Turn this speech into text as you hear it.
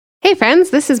Hey friends,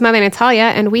 this is Mother Natalia,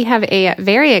 and we have a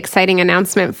very exciting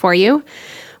announcement for you.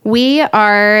 We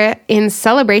are in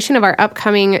celebration of our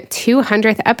upcoming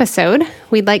 200th episode.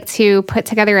 We'd like to put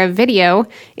together a video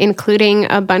including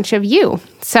a bunch of you.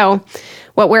 So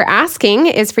what we're asking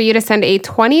is for you to send a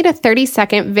 20 to 30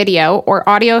 second video or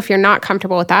audio if you're not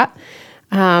comfortable with that.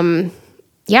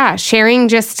 Sharing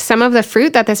just some of the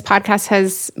fruit that this podcast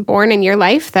has borne in your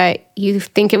life that you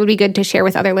think it would be good to share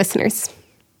with other listeners.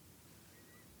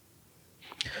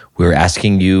 We're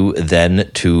asking you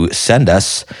then to send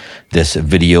us this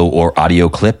video or audio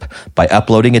clip by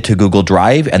uploading it to Google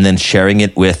Drive and then sharing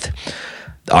it with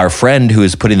our friend who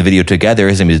is putting the video together.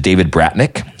 His name is David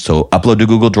Bratnick. So upload to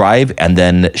Google Drive and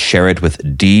then share it with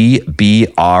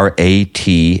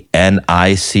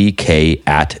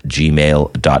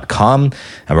dbratnick@gmail.com.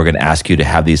 And we're going to ask you to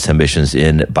have these submissions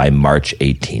in by March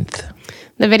 18th.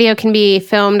 The video can be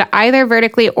filmed either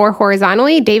vertically or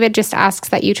horizontally. David just asks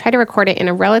that you try to record it in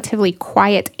a relatively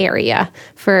quiet area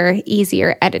for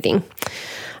easier editing.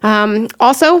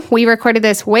 Also, we recorded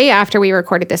this way after we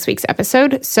recorded this week's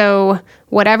episode, so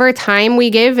whatever time we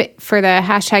give for the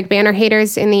hashtag banner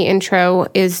haters in the intro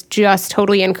is just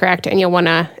totally incorrect, and you'll want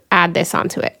to add this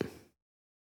onto it.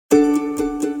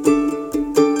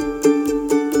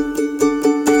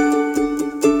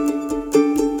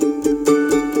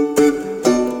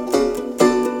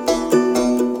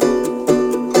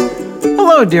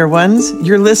 Hello, dear ones.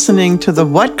 You're listening to the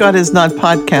What God Is Not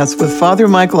podcast with Father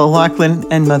Michael O'Loughlin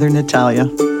and Mother Natalia.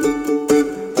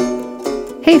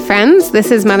 Hey friends, this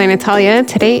is Mother Natalia.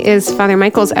 Today is Father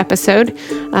Michael's episode.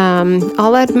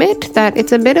 I'll admit that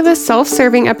it's a bit of a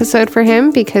self-serving episode for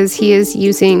him because he is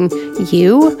using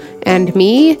you and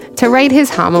me to write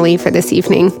his homily for this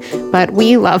evening, but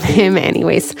we love him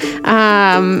anyways.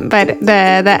 But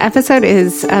the episode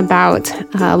is about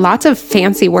lots of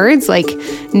fancy words like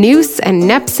nous and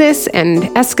nepsis and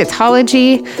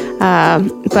eschatology,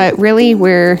 but really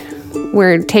we're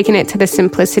taking it to the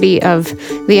simplicity of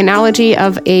the analogy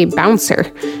of a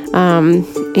bouncer,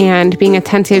 and being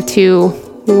attentive to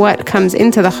what comes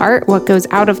into the heart, what goes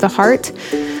out of the heart,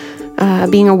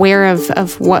 being aware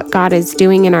of what God is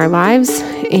doing in our lives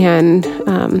and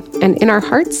in our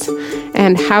hearts,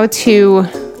 and how to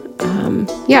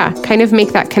kind of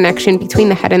make that connection between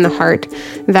the head and the heart,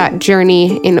 that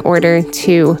journey in order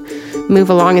to move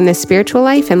along in this spiritual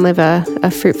life and live a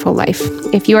fruitful life.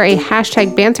 If you are a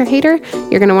hashtag banter hater,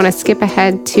 you're going to want to skip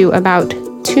ahead to about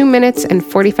 2 minutes and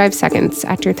 45 seconds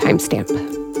at your timestamp.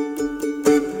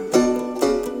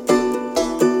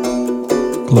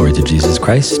 Glory to Jesus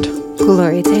Christ.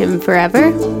 Glory to him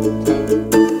forever.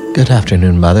 Good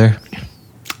afternoon, Mother.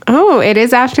 Oh, it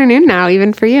is afternoon now,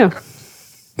 even for you.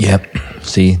 Yep.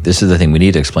 See, this is the thing. We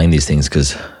need to explain these things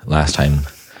because last time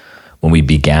when we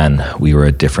began, we were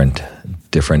at different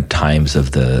times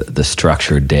of the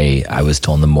structured day. I was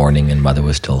still in the morning and Mother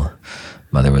was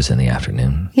in the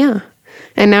afternoon. Yeah.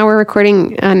 And now we're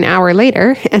recording an hour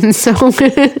later. And so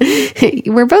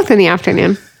we're both in the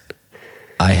afternoon.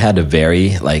 I had a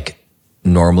very,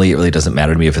 normally it really doesn't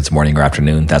matter to me if it's morning or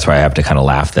afternoon. That's why I have to kind of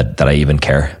laugh that I even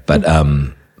care. But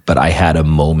I had a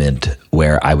moment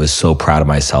where I was so proud of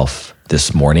myself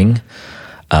this morning,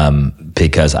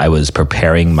 because I was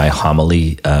preparing my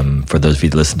homily. For those of you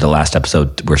that listened to the last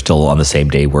episode, we're still on the same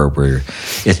day where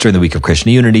it's during the week of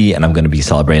Christian Unity, and I'm going to be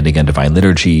celebrating again Divine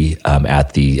Liturgy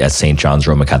at St. John's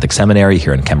Roman Catholic Seminary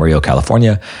here in Camarillo,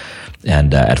 California,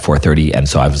 and at 4:30. And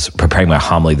so I was preparing my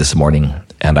homily this morning,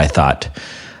 and I thought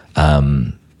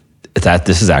that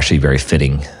this is actually very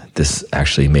fitting. This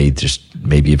actually may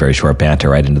be a very short banter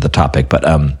right into the topic, but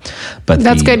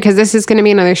that's good because this is going to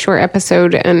be another short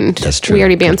episode, and we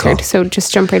already bantered, so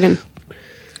just jump right in.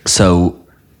 So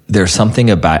there's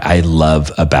something I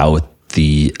love about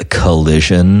the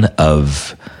collision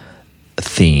of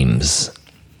themes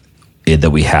that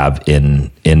we have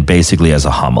in basically as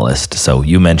a homilist. So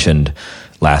you mentioned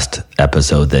last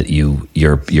episode that your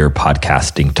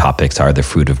podcasting topics are the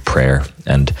fruit of prayer,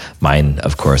 and mine,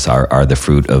 of course, are the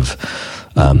fruit of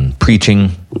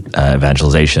preaching,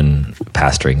 evangelization,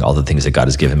 pastoring, all the things that God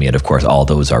has given me, and of course, all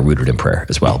those are rooted in prayer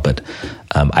as well. But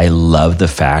I love the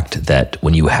fact that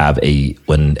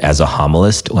as a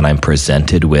homilist, when I'm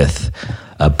presented with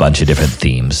a bunch of different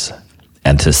themes,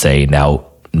 and to say now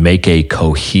make a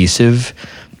cohesive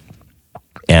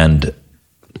and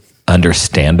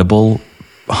understandable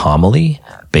homily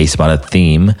based on a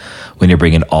theme when you're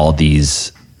bringing all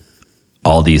these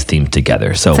themes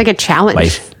together. So it's like a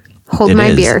challenge. Hold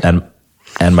my beer.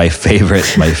 And my favorite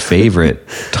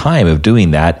time of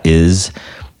doing that is,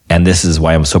 and this is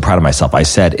why I'm so proud of myself, I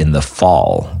said in the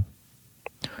fall.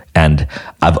 And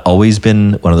I've always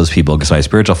been one of those people, because my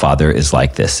spiritual father is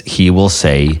like this. He will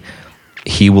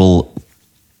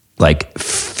like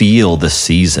feel the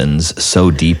seasons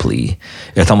so deeply.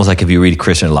 It's almost like if you read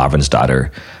Christian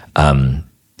Lavransdatter,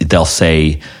 they'll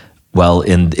say, well,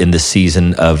 in the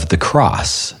season of the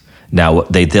cross. Now,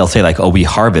 they'll say like, oh, we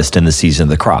harvest in the season of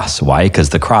the cross. Why? Because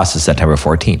the cross is September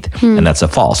 14th, and that's the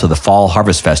fall. So the fall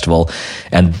harvest festival,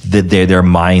 and their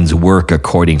minds work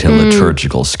according to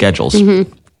liturgical schedules.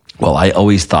 Well, I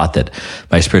always thought that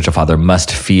my spiritual father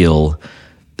must feel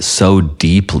so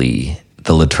deeply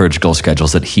the liturgical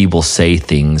schedules that he will say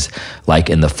things like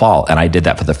in the fall. And I did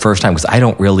that for the first time, because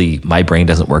my brain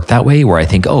doesn't work that way, where I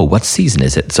think, oh, what season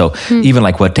is it? So even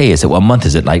like, what day is it? What month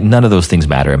is it? Like, none of those things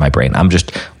matter in my brain. I'm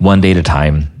just one day at a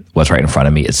time, what's right in front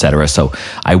of me, etc. So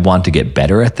I want to get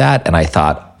better at that. And I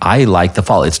thought, I like the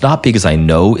fall. It's not because I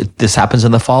know this happens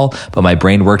in the fall, but my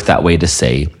brain worked that way to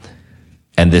say,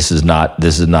 and this is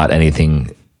not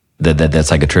anything that's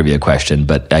like a trivia question,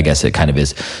 but I guess it kind of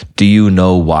is. Do you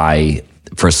know why,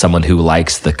 for someone who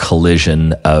likes the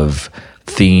collision of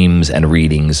themes and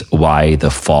readings, why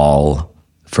the fall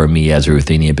for me as a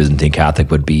Ruthenian Byzantine Catholic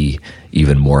would be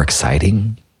even more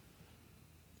exciting?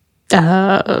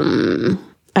 I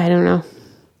don't know.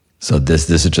 So this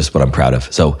is just what I'm proud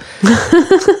of. So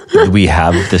we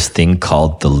have this thing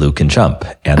called the Lucan Jump,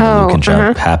 and the Lucan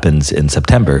Jump happens in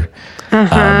September.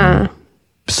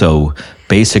 So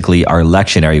basically our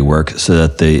lectionary work, so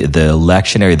that the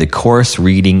lectionary, the course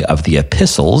reading of the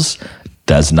epistles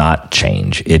does not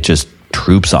change. It just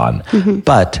troops on.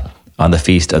 But on the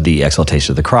Feast of the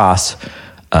Exaltation of the Cross,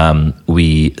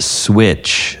 we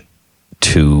switch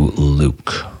to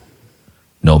Luke,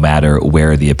 no matter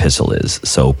where the epistle is.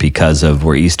 So because of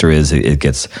where Easter is, it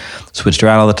gets switched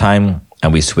around all the time,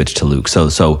 and we switch to Luke.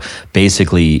 So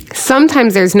basically,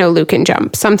 sometimes there's no Lucan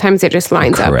jump. Sometimes it just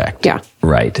lines up. Correct. Yeah.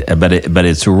 Right. But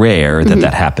it's rare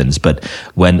that happens. But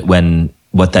when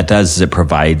what that does is it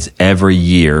provides every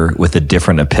year with a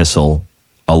different epistle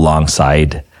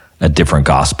alongside a different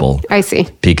gospel. I see.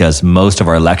 Because most of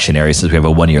our lectionary, since we have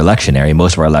a 1-year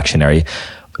lectionary,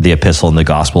 the epistle and the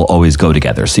gospel always go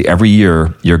together. So every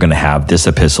year you're going to have this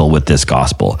epistle with this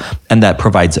gospel, and that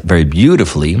provides very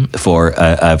beautifully for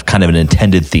a kind of an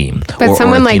intended theme. But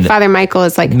someone like Father Michael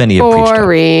is like,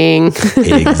 boring.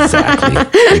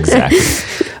 Exactly.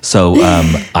 So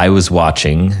I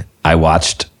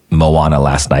watched Moana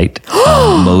last night,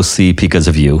 mostly because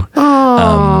of you.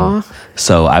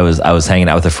 So I was hanging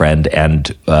out with a friend, and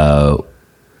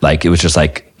it was just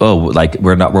like,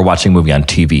 we're watching a movie on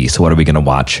TV, so what are we going to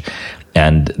watch?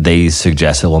 And they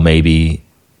suggested, well, maybe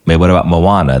what about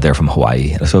Moana? They're from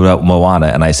Hawaii. So what about Moana?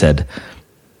 And I said,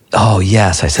 oh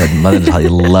yes. I said, Mother Natalia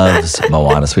loves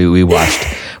Moana. So we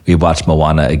watched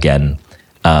Moana again.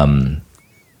 Do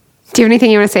you have anything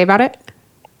you want to say about it?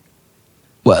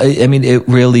 Well, I mean, it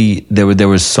really, there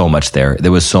was so much there.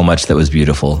 There was so much that was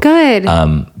beautiful. Good.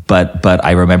 But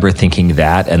I remember thinking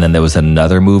that, and then there was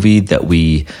another movie that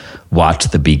we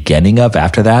watched the beginning of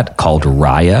after that called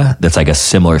Raya. That's like a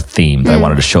similar theme that I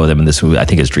wanted to show them in this movie. I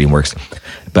think it's DreamWorks.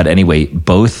 But anyway,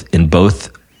 in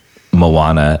both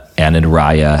Moana and in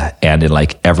Raya and in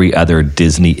like every other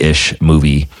Disney-ish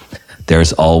movie,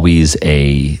 there's always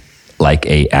a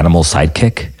animal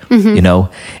sidekick, you know?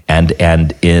 And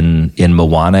in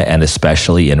Moana, and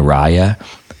especially in Raya,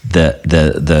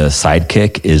 the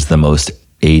sidekick is the most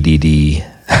ADD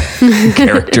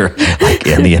character like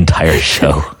in the entire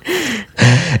show.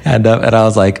 And I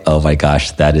was like, oh my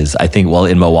gosh, that is, I think, well,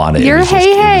 in Moana, it was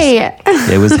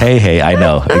hey, I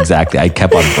know, exactly.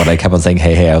 When I kept on saying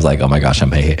hey, I was like, oh my gosh,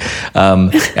 I'm hey.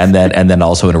 And then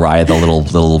also in Raya, the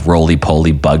little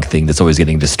roly-poly bug thing that's always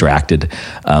getting distracted.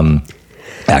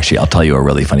 Actually, I'll tell you a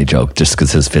really funny joke just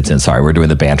because this fits in. Sorry, we're doing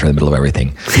the banter in the middle of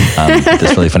everything.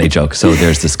 This really funny joke. So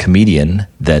there's this comedian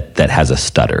that has a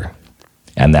stutter,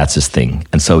 and that's his thing.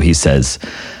 And so he says,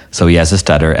 so he has a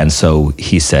stutter, and so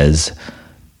he says,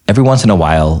 every once in a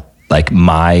while, like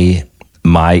my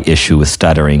issue with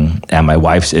stuttering and my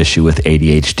wife's issue with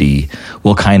ADHD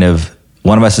will kind of,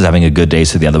 one of us is having a good day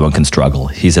so the other one can struggle.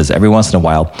 He says, every once in a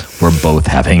while, we're both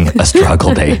having a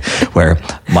struggle day where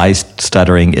my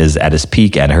stuttering is at its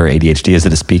peak and her ADHD is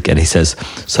at its peak. And he says,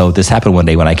 so this happened one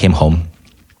day when I came home,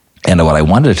 and what I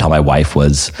wanted to tell my wife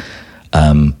was,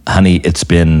 honey, it's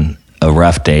been a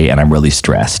rough day and I'm really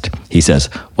stressed. He says,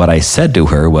 what I said to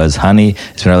her was, honey,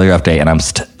 it's been a really rough day and I'm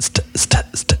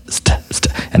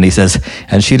and he says,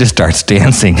 and she just starts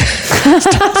dancing.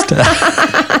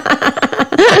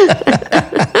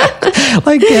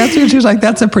 Like dancing. She was like,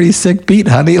 that's a pretty sick beat,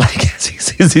 honey. Like,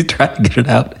 He's trying to get it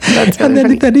out. That's and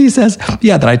really then he says,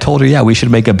 then I told her, we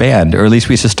should make a band, or at least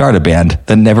we should start a band,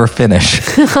 then never finish.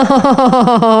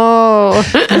 Oh.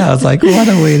 And I was like, what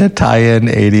a way to tie in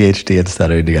ADHD and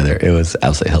stuttering together. It was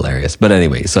absolutely hilarious. But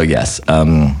anyway, so yes.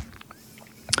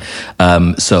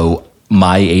 So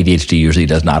my ADHD usually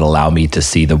does not allow me to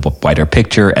see the wider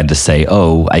picture and to say,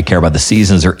 I care about the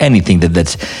seasons or anything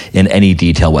that's in any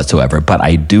detail whatsoever. But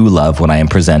I do love when I am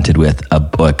presented with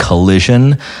a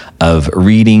collision of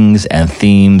readings and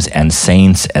themes and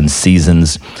saints and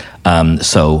seasons.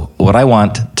 So what I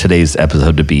want today's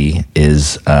episode to be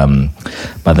is, Mother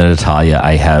Natalia,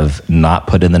 I have not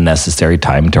put in the necessary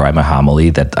time to write my homily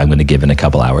that I'm going to give in a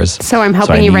couple hours. So I'm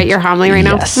helping you write your homily right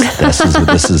now? Yes,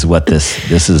 this is what this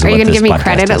Are you going to give me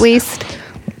credit at least?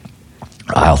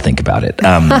 I'll think about it.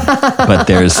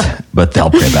 But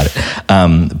I'll pray about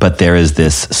it. But there is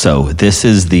this. So this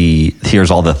is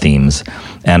here's all the themes,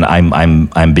 and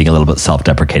I'm being a little bit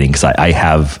self-deprecating because I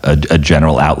have a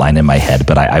general outline in my head,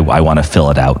 but I want to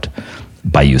fill it out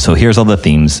by you. So here's all the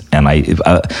themes, and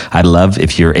I'd love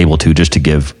if you're able to just to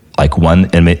give like one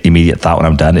immediate thought when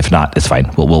I'm done. If not, it's fine.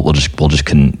 We'll just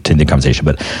continue the conversation.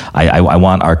 But I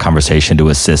want our conversation to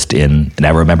assist in.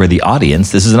 Now remember the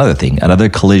audience. This is another thing. Another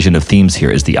collision of themes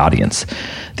here is the audience.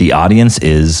 The audience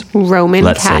is Roman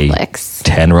Catholics. Say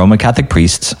 10 Roman Catholic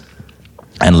priests,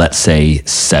 and let's say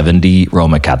 70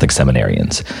 Roman Catholic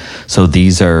seminarians. So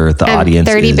these are the audience.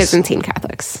 30 Byzantine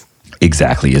Catholics.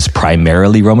 Exactly, is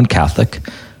primarily Roman Catholic,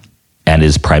 and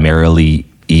is primarily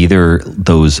either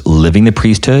those living the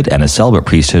priesthood and a celibate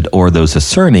priesthood, or those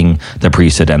discerning the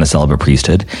priesthood and a celibate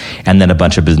priesthood, and then a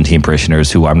bunch of Byzantine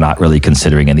parishioners who I'm not really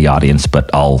considering in the audience, but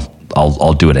I'll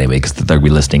do it anyway because they'll be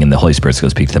listening, and the Holy Spirit's going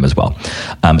to speak to them as well.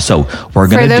 So we're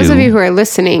going to do. For those of you who are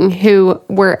listening who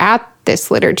were at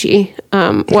this liturgy,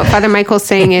 what Father Michael's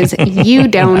saying is you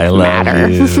don't matter. I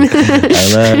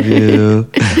love you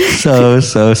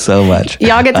so much.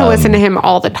 Y'all get to listen to him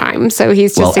all the time, so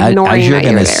he's just ignoring that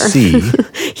you're there.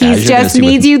 He just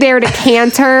needs you there to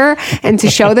cantor and to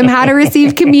show them how to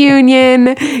receive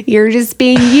communion. You're just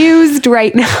being used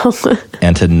right now.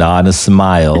 And to nod and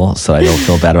smile so I don't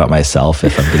feel bad about myself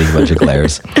if I'm getting a bunch of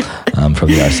glares from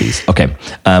the RCs. Okay,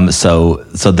 so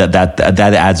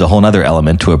that adds a whole other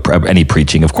element to any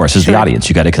preaching, of course, is the audience.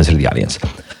 You got to consider the audience.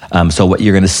 So what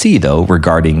you're going to see, though,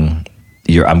 regarding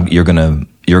you're going to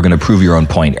prove your own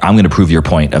point. I'm going to prove your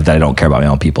point of that I don't care about my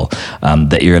own people.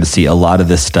 That you're going to see a lot of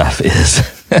this stuff is.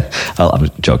 I'm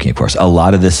joking, of course. A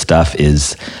lot of this stuff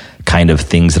is kind of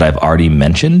things that I've already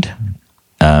mentioned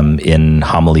in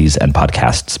homilies and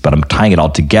podcasts, but I'm tying it all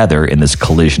together in this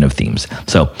collision of themes.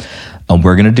 So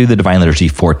we're going to do the Divine Liturgy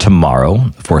for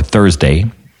tomorrow, for Thursday.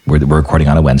 We're recording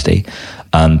on a Wednesday.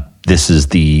 This is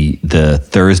the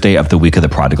Thursday of the week of the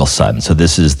prodigal son. So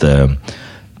this is the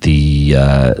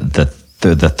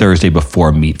Thursday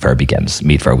before Meat Fair begins,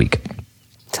 Meat Fair week.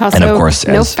 It's also, and of course,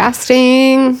 no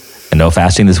fasting. And no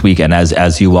fasting this week. And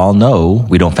as you all know,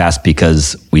 we don't fast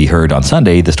because we heard on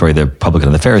Sunday the story of the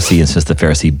publican and the Pharisee. And since the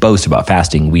Pharisee boasts about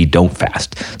fasting, we don't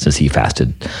fast since he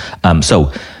fasted.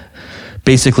 So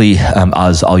basically,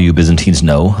 as all you Byzantines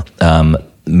know,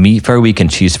 Meat Fair Week and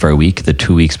Cheese Fair Week, the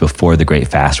 2 weeks before the Great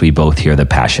Fast, we both hear the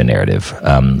Passion narrative.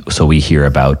 So we hear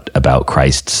about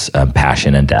Christ's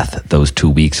passion and death, those 2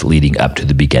 weeks leading up to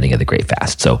the beginning of the Great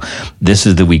Fast. So this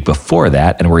is the week before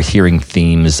that, and we're hearing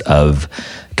themes of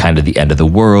kind of the end of the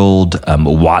world,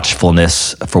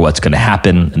 watchfulness for what's going to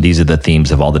happen. And these are the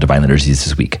themes of all the Divine Liturgies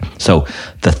this week. So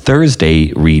the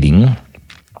Thursday reading,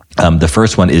 the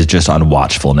first one is just on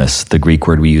watchfulness. The Greek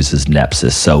word we use is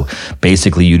nepsis. So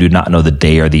basically, you do not know the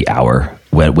day or the hour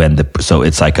so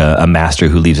it's like a master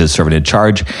who leaves his servant in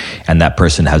charge, and that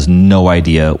person has no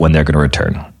idea when they're going to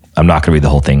return. I'm not going to read the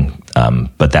whole thing,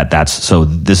 but that's so.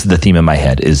 This is the theme in my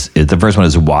head. Is the first one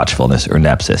is watchfulness or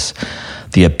nepsis.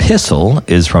 The epistle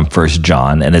is from 1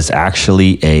 John, and it's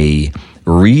actually a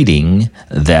reading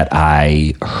that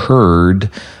I heard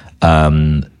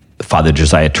Father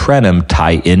Josiah Trenum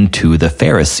tie into the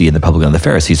Pharisee and the publican of the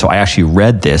Pharisee. So I actually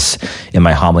read this in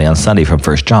my homily on Sunday from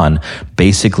 1 John,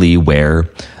 basically where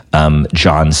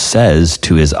John says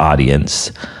to his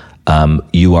audience,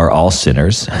 you are all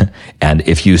sinners, and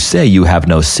if you say you have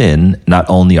no sin, not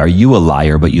only are you a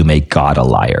liar, but you make God a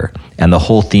liar. And the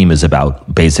whole theme is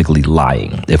about basically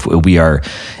lying. If we are,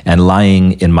 and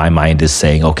lying in my mind is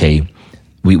saying, okay,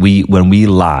 we when we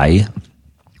lie,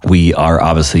 we are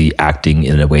obviously acting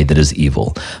in a way that is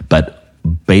evil. But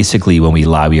basically when we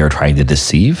lie, we are trying to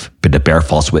deceive, but to bear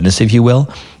false witness, if you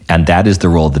will. And that is the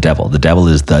role of the devil. The devil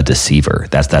is the deceiver.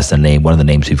 That's the name. One of the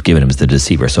names we've given him is the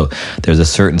deceiver. So there's a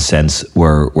certain sense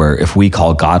where if we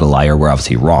call God a liar, we're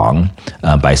obviously wrong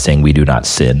by saying we do not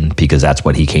sin, because that's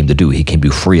what he came to do. He came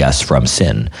to free us from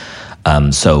sin.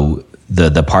 So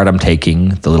the part I'm taking,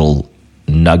 the little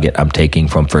nugget I'm taking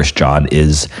from 1 John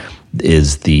is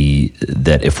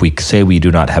that if we say we do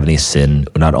not have any sin,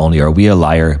 not only are we a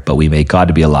liar, but we make God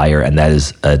to be a liar, and that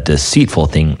is a deceitful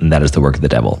thing, and that is the work of the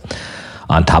devil.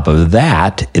 On top of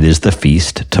that, it is the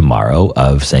feast tomorrow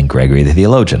of St. Gregory the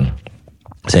Theologian.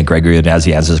 St. Gregory of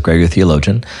Nazianzus, Gregory the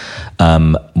Theologian.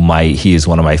 He is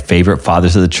one of my favorite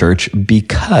fathers of the church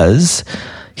because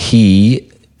he's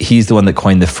the one that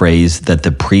coined the phrase that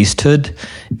the priesthood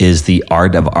is the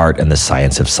art of art and the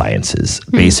science of sciences.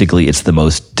 Basically, it's the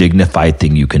most dignified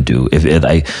thing you can do.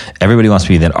 Everybody wants to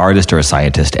be an artist or a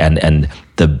scientist, and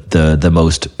the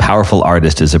most powerful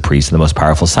artist is a priest, and the most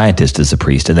powerful scientist is a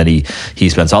priest. And then he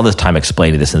spends all this time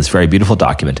explaining this in this very beautiful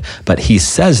document. But he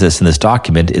says this in this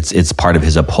document, it's part of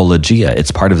his apologia.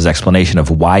 It's part of his explanation of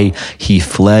why he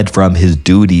fled from his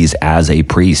duties as a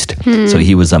priest. So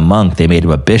he was a monk, they made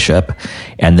him a bishop,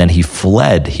 and then he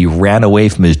fled. He ran away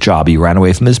from his job, he ran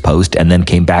away from his post, and then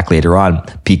came back later on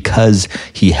because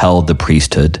he held the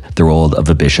priesthood, the role of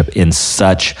a bishop, in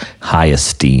such high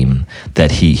esteem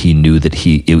that he knew that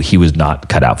he was not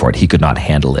cut out for it. He could not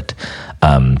handle it.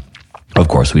 Of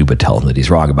course, we would tell him that he's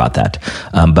wrong about that.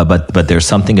 But there's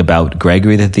something about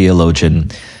Gregory the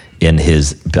Theologian in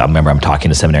his. Remember, I'm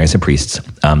talking to seminarians and priests.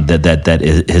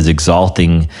 That his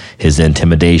exalting, his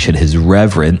intimidation, his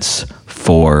reverence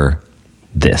for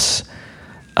this.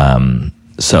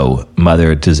 So,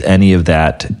 Mother, does any of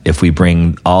that, if we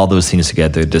bring all those things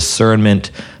together, discernment,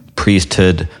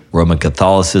 priesthood, Roman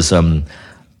Catholicism,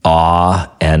 awe,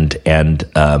 and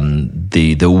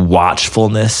the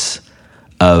watchfulness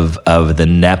of the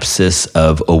nepsis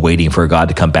of awaiting for God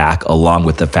to come back, along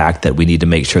with the fact that we need to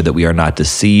make sure that we are not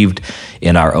deceived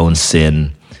in our own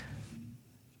sin.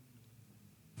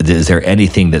 Is there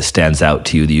anything that stands out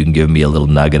to you that you can give me a little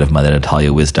nugget of Mother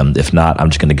Natalia wisdom? If not,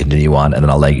 I'm just going to continue on, and then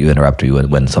I'll let you interrupt you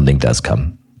when something does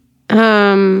come.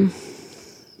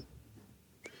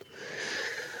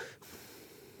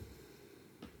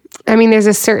 I mean, there's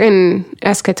a certain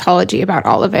eschatology about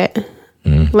all of it.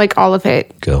 Like all of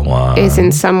it Go on. is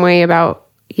in some way about,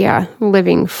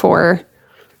 living for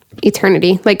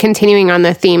eternity. Like continuing on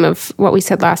the theme of what we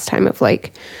said last time of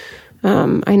like,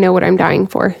 I know what I'm dying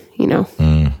for, you know.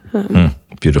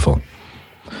 Beautiful.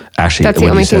 Actually, that's the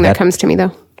only thing that comes to me,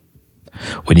 though.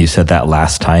 When you said that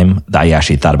last time, I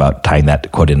actually thought about tying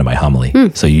that quote into my homily.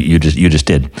 So you just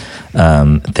did.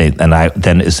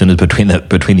 Then as soon as between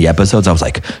the episodes, I was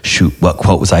like, shoot, what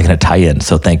quote was I going to tie in?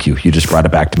 So thank you. You just brought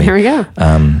it back to me. There we go.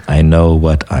 I know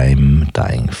what I'm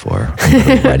dying for.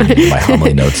 I'm writing in my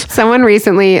homily notes. Someone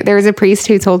recently, there was a priest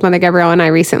who told Mother Gabrielle and I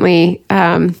recently,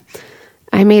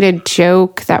 I made a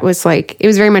joke that was like, it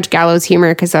was very much gallows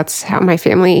humor because that's how my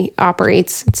family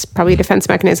operates. It's probably a defense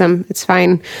mechanism. It's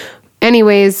fine.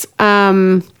 Anyways,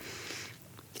 and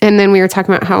then we were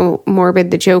talking about how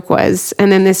morbid the joke was.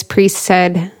 And then this priest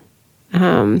said,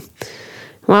 well,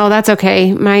 that's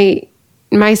okay.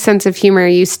 My sense of humor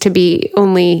used to be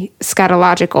only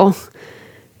scatological.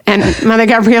 And Mother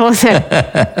Gabriela said,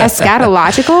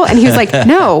 eschatological? And he was like,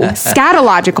 no,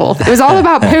 scatological. It was all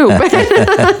about poop.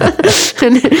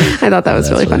 And I thought that was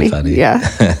really funny. Yeah.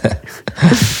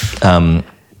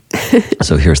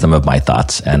 So here's some of my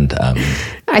thoughts. And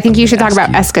I think you should talk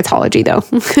about eschatology, though,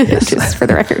 yes. Just for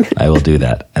the record. I will do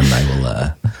that. And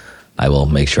I will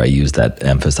make sure I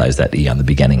emphasize that E on the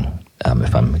beginning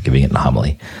if I'm giving it in a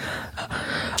homily.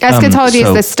 Eschatology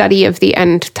is the study of the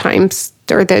end times,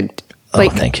 or the...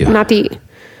 thank you. Not the...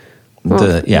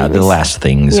 the last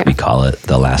things, we call it.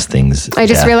 The last things. I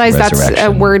just realized that's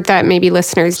a word that maybe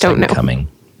listeners don't know. Coming.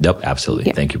 Yep, absolutely.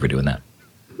 Yeah. Thank you for doing that.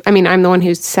 I mean, I'm the one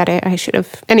who said it. I should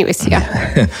have. Anyways,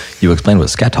 yeah. You explained what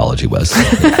scatology was.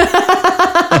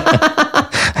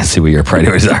 I see where your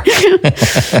priorities are.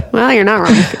 Well, you're not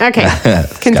wrong. Okay.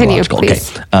 Continue,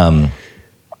 please. Okay.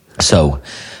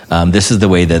 This is the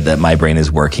way that my brain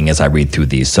is working as I read through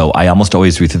these. So I almost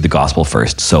always read through the gospel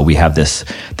first. So we have this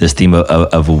theme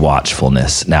of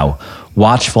watchfulness. Now,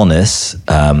 watchfulness,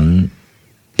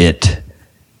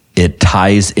 it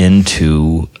ties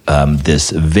into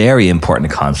this very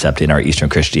important concept in our Eastern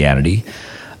Christianity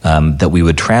that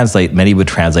many would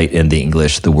translate in the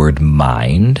English the word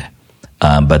mind,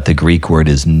 but the Greek word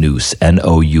is nous,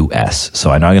 N-O-U-S.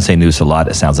 So I know I'm going to say nous a lot.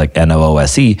 It sounds like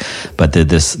N-O-O-S-E, but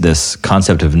this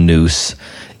concept of nous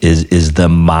is the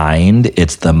mind.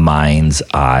 It's the mind's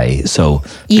eye. So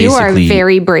you are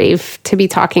very brave to be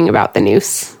talking about the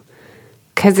noose,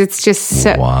 because it's just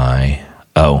so... Why?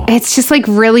 Oh, it's just like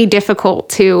really difficult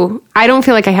to. I don't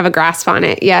feel like I have a grasp on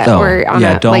it yet.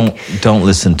 Don't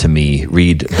listen to me.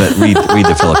 Read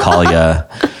the Philokalia,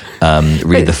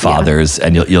 read the Fathers,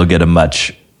 and you'll get a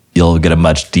much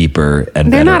deeper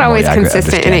and they're better, not always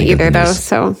consistent in it either, though. News.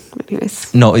 So,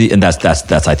 anyways, no, and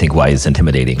that's I think why it's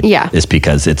intimidating. Yeah, is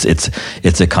because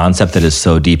it's a concept that is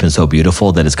so deep and so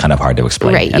beautiful that it's kind of hard to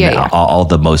explain. Right. And all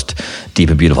the most deep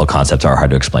and beautiful concepts are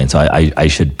hard to explain. So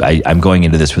I'm going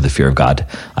into this with the fear of God,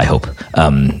 I hope,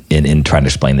 in trying to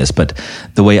explain this. But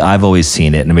the way I've always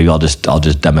seen it, and maybe I'll just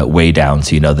dumb it way down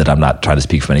so you know that I'm not trying to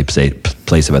speak from any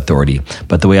place of authority.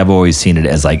 But the way I've always seen it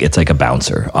is like it's like a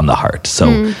bouncer on the heart.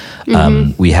 So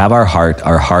we have our heart.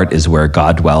 Our heart is where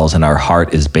God dwells, and our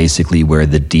heart is basically where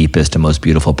the deepest and most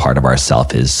beautiful part of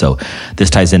ourself is. So this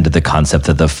ties into the concept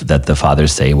that the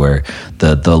Fathers say, where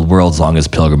the world's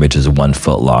longest pilgrimage is 1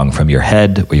 foot long from your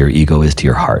head, where your ego is, to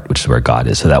your heart, which is where God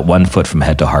is. So that 1 foot from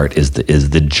head to heart is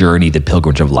the journey, the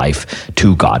pilgrimage of life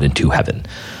to God and to heaven.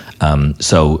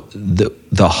 So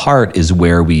the heart is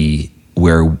where we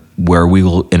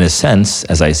will, in a sense,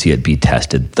 as I see it, be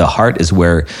tested. The heart is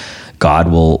where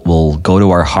God will go to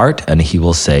our heart, and he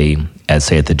will say at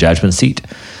the judgment seat,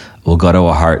 we'll go to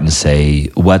our heart and say,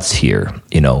 what's here?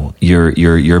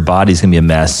 Your body's going to be a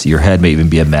mess. Your head may even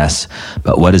be a mess,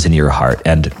 but what is in your heart?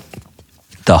 And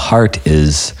the heart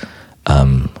is,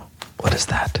 what is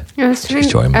that? I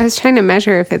was trying to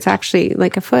measure if it's actually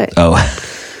like a foot. Oh,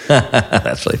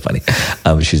 that's really funny.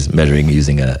 She's measuring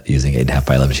using 8.5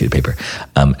 by 11 sheet of paper.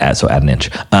 So add an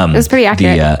inch. It was pretty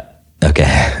accurate. Okay.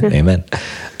 Amen.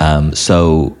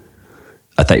 So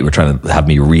I thought you were trying to have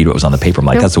me read what was on the paper. I'm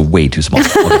like, That's way too small.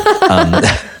 Okay.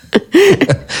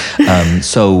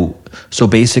 So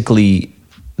basically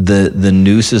the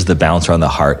noose is the bouncer on the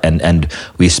heart, and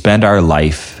we spend our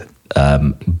life,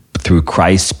 through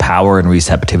Christ's power and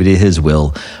receptivity to his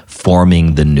will,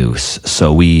 forming the noose.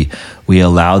 So we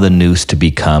allow the noose to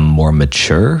become more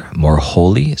mature, more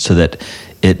holy, so that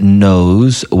it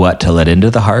knows what to let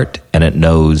into the heart, and it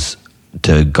knows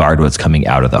to guard what's coming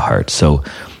out of the heart. So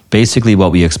basically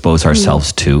what we expose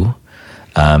ourselves to,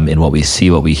 in what we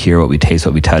see, what we hear, what we taste,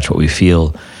 what we touch, what we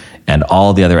feel, and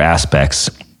all the other aspects,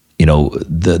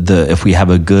 if we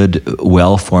have a good,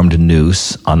 well-formed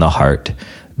noose on the heart,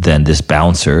 then this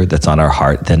bouncer that's on our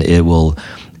heart, then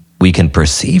we can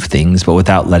perceive things, but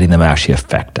without letting them actually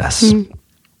affect us,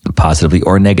 positively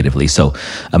or negatively. So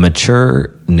a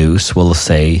mature noose will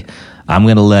say, I'm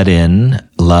going to let in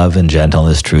love and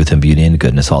gentleness, truth and beauty and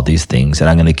goodness, all these things. And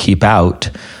I'm going to keep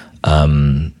out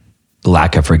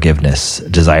lack of forgiveness,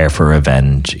 desire for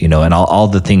revenge, and all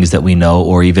the things that we know,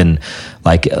 or even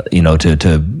like,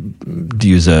 to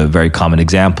use a very common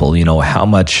example, how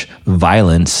much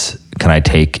violence can I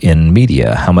take in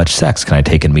media? How much sex can I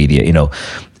take in media?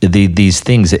 These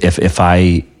things, if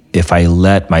I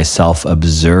let myself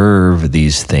observe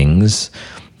these things,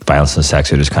 violence and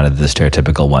sex are just kind of the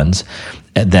stereotypical ones.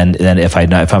 And then if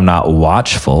I'm not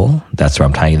watchful, that's where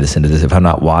I'm tying this into this. If I'm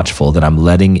not watchful, then I'm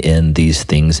letting in these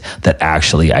things that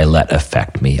actually I let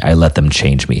affect me. I let them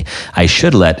change me. I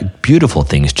should let beautiful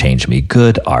things change me.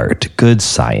 Good art, good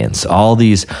science, all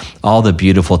the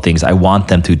beautiful things. I want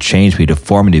them to change me, to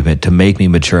form me, to make me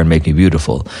mature and make me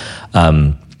beautiful.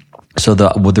 So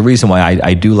the reason why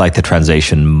I do like the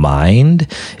translation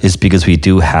mind is because we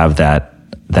do have that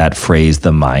phrase,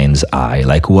 the mind's eye.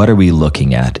 Like, what are we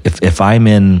looking at? If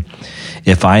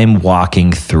I'm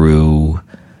walking through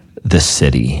the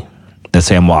city, let's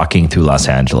say I'm walking through Los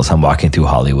Angeles, I'm walking through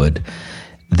Hollywood,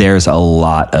 there's a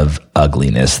lot of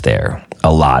ugliness there,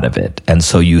 a lot of it. And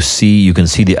so you can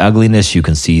see the ugliness, you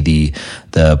can see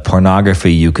the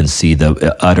pornography, you can see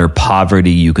the utter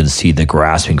poverty, you can see the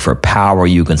grasping for power,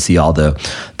 you can see all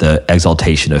the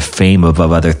exaltation of fame of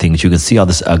other things, you can see all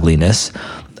this ugliness.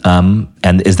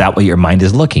 And is that what your mind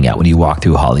is looking at when you walk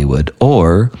through Hollywood?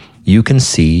 Or you can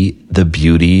see the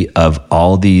beauty of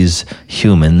all these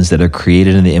humans that are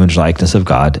created in the image and likeness of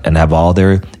God, and have all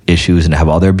their issues and have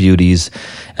all their beauties.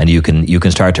 And you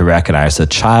can start to recognize the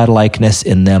childlikeness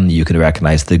in them. You can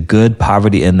recognize the good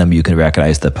poverty in them. You can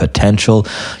recognize the potential.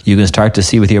 You can start to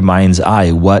see with your mind's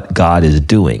eye what God is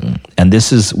doing. And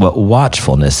this is what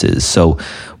watchfulness is. So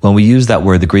when we use that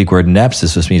word, the Greek word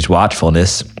nepsis, which means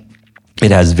watchfulness, it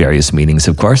has various meanings,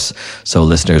 of course. So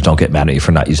listeners, don't get mad at me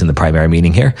for not using the primary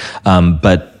meaning here.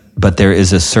 But there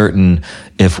is a certain,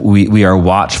 if we are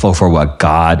watchful for what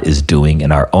God is doing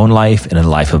in our own life and in the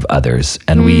life of others,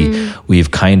 and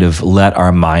we've kind of let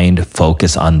our mind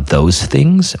focus on those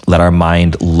things, let our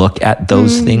mind look at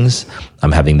those things.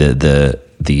 I'm having the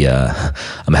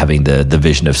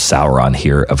vision of Sauron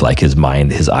here, of like his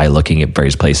mind, his eye looking at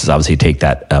various places. Obviously, take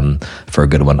that for a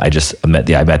good one. I met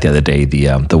the other day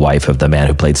the wife of the man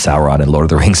who played Sauron in Lord of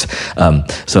the Rings.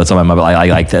 So it's on my mind. I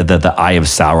like the eye of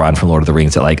Sauron from Lord of the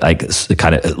Rings that like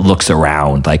kind of looks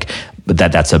around, like, but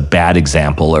that's a bad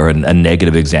example or a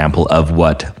negative example of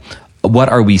what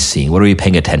are we seeing? What are we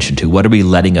paying attention to? What are we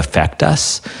letting affect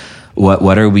us?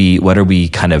 What are we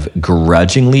kind of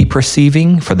grudgingly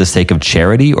perceiving for the sake of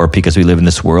charity or because we live in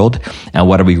this world? And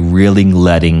what are we really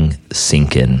letting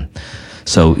sink in?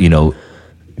 So,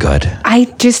 good. I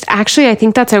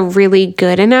think that's a really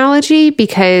good analogy,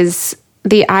 because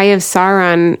the eye of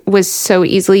Sauron was so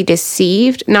easily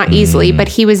deceived, not easily, but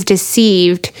he was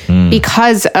deceived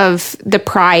because of the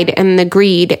pride and the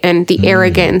greed and the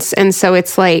arrogance. And so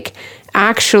it's like,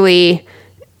 actually,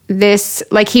 this,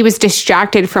 like, he was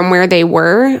distracted from where they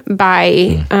were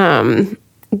by, I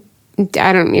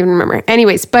don't even remember.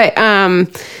 Anyways, but I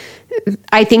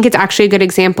think it's actually a good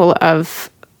example of,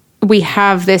 we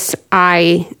have this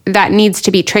eye that needs to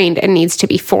be trained and needs to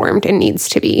be formed and needs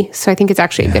to be. So I think it's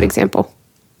actually a good example.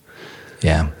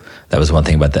 Yeah. That was one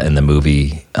thing about that in the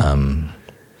movie.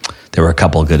 There were a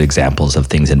couple of good examples of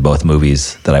things in both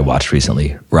movies that I watched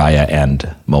recently, Raya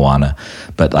and Moana.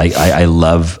 But I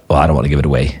love, well, I don't want to give it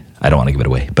away.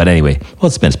 But anyway, well,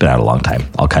 it's been out a long time.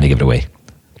 I'll kind of give it away.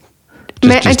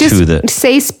 This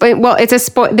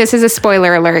is a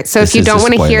spoiler alert. So if you don't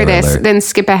want to hear this, then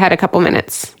skip ahead a couple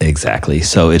minutes. Exactly.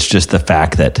 So it's just the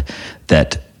fact that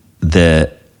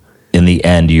in the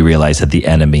end, you realize that the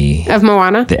enemy of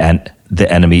Moana, the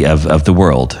enemy of the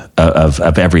world,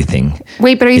 of everything.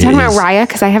 Wait, but are you talking about Raya?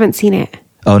 Because I haven't seen it.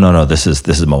 Oh, no. This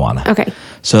is Moana. Okay.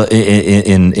 So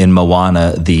in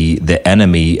Moana, the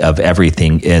enemy of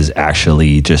everything is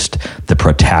actually just the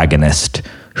protagonist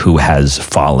who has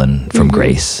fallen from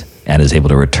grace and is able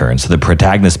to return. So the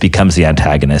protagonist becomes the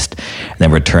antagonist and then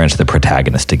returns to the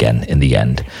protagonist again in the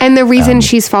end. And the reason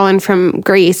she's fallen from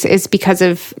grace is because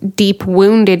of deep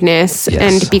woundedness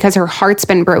and because her heart's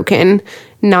been broken,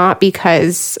 not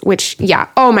because,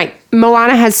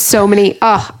 Moana has so many,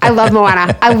 I love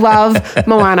Moana. I love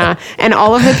Moana. And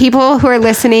all of the people who are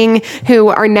listening, who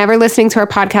are never listening to our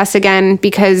podcast again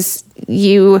because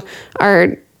you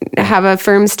have a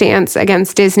firm stance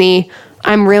against Disney,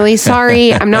 I'm really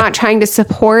sorry. I'm not trying to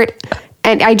support,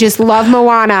 and I just love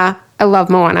Moana. I love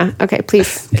Moana. Okay,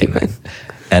 please keep going.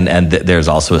 And there's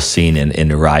also a scene in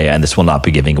Raya, and this will not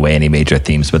be giving away any major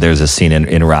themes, but there's a scene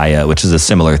in Raya which is a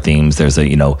similar themes. There's a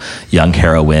young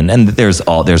heroine, and there's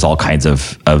all kinds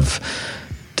of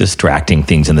distracting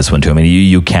things in this one too. I mean,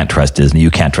 you can't trust Disney,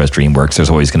 you can't trust DreamWorks. There's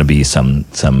always going to be some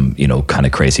kind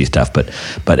of crazy stuff. But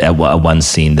at one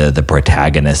scene, the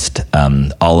protagonist,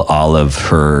 all of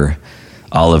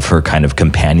her kind of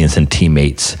companions and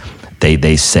teammates, they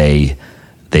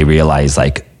realize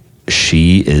like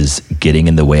she is getting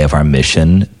in the way of our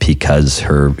mission because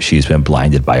she's been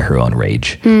blinded by her own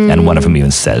rage. And one of them even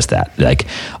says that, like,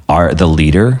 the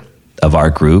leader of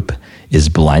our group is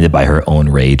blinded by her own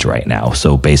rage right now.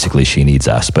 So basically she needs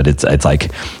us, but it's kind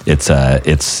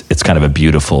of a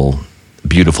beautiful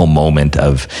moment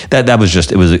of that. That was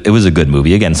just, it was a good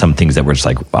movie. Again, some things that were just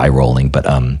like eye rolling, but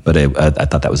I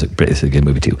thought that was a good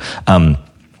movie too.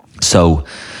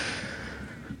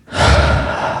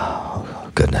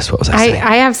 Goodness, what was I saying?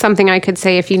 I have something I could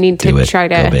say if you need to try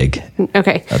to go big.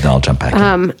 Okay. Then I'll jump back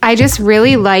in. I just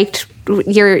really liked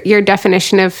your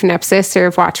definition of nepsis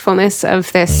or watchfulness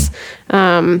of this,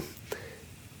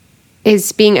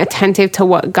 is being attentive to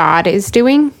what God is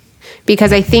doing.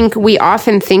 Because I think we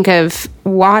often think of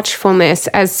watchfulness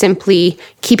as simply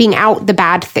keeping out the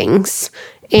bad things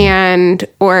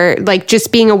or like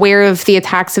just being aware of the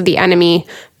attacks of the enemy.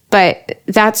 But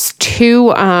that's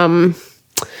too,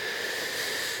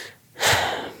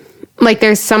 like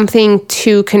there's something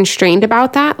too constrained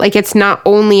about that. Like it's not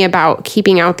only about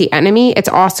keeping out the enemy, it's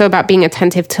also about being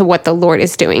attentive to what the Lord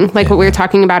is doing. Like what we were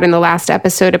talking about in the last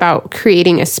episode about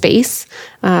creating a space.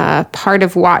 Part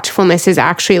of watchfulness is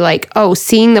actually like,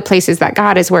 seeing the places that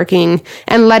God is working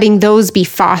and letting those be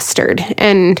fostered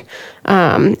and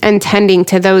tending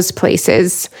to those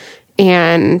places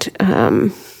and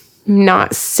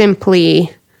not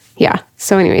simply... Yeah.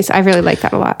 So anyways, I really like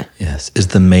that a lot. Yes. Is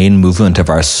the main movement of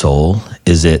our soul,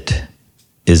 is it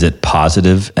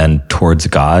positive and towards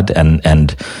God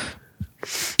and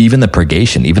even the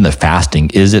purgation, even the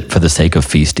fasting, is it for the sake of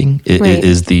feasting? Right.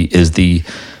 Is the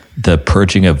the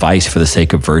purging of vice for the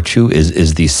sake of virtue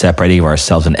is the separating of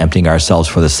ourselves and emptying ourselves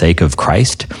for the sake of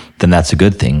Christ, then that's a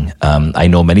good thing. I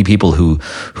know many people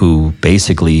who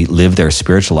basically live their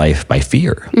spiritual life by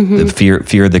fear, the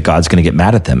fear that God's going to get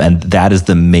mad at them, and that is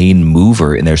the main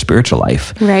mover in their spiritual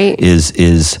life. Right?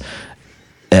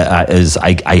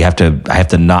 I have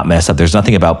to not mess up. There's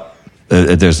nothing about.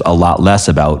 There's a lot less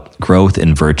about growth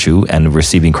in virtue and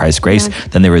receiving Christ's grace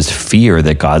than there is fear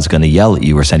that God's going to yell at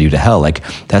you or send you to hell. Like,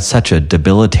 that's such a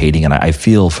debilitating, and I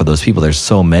feel for those people. There's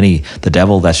so many. The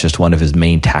devil, that's just one of his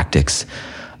main tactics.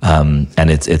 And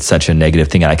it's such a negative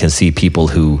thing. And I can see people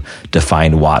who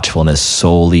define watchfulness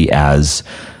solely as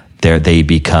they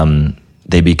become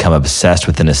obsessed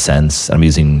with, in a sense. I'm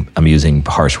using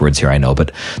harsh words here, I know,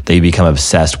 but they become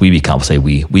obsessed. We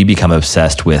become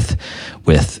obsessed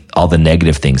with all the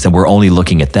negative things, and we're only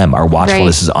looking at them. Our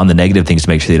watchfulness is on the negative things to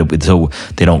make sure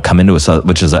they don't come into us,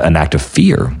 which is an act of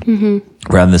fear,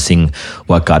 rather than seeing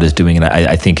what God is doing. And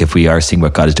I think if we are seeing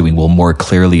what God is doing, we'll more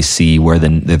clearly see where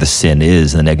the sin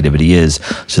is and the negativity is,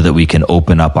 so that we can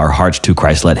open up our hearts to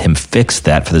Christ, let him fix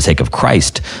that for the sake of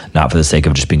Christ, not for the sake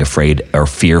of just being afraid or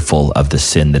fearful of the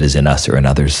sin that is in us or in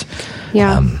others.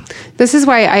 Yeah. This is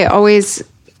why I always,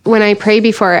 when I pray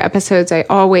before our episodes, I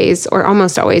always, or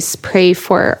almost always, pray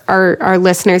for our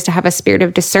listeners to have a spirit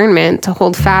of discernment, to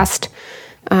hold fast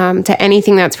to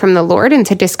anything that's from the Lord, and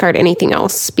to discard anything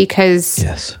else. Because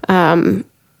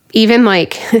even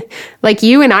like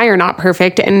you and I are not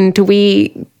perfect, and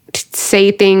we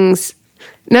say things,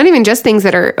 not even just things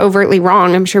that are overtly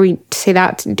wrong. I'm sure we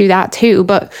do that too,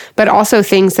 but also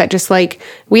things that just like,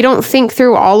 we don't think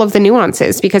through all of the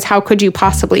nuances, because how could you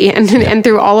possibly, and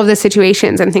through all of the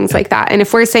situations and things like that. And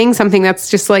if we're saying something that's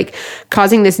just like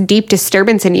causing this deep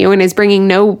disturbance in you and is bringing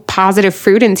no positive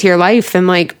fruit into your life, then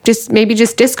like, maybe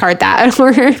just discard that.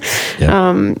 Or,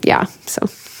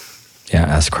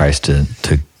 ask Christ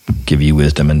to give you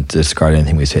wisdom and discard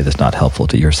anything we say that's not helpful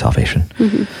to your salvation.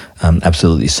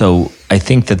 Absolutely. So I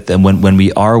think that when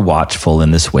we are watchful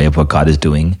in this way of what God is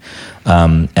doing,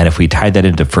 and if we tie that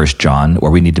into 1 John,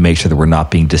 where we need to make sure that we're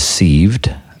not being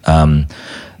deceived,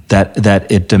 that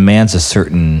it demands a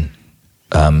certain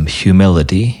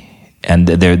humility. And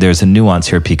there's a nuance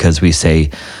here, because we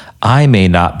say, I may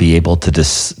not be able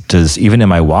to even in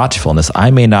my watchfulness,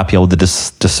 I may not be able to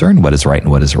discern what is right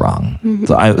and what is wrong.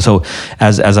 So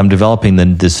as I'm developing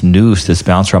this noose, this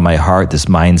bounce around my heart, this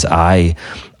mind's eye,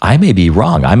 I may be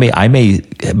wrong. I may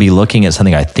be looking at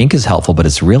something I think is helpful, but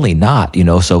it's really not,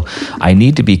 So I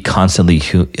need to be constantly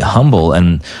humble.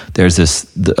 And there's this,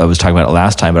 I was talking about it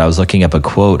last time, but I was looking up a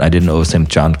quote. I didn't know it was St.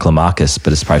 John Climacus,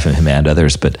 but it's probably from him and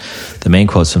others. But the main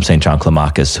quote is from St. John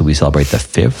Climacus, who we celebrate the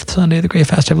 5th Sunday of the Great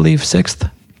Fast, I believe,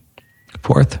 6th,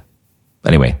 4th.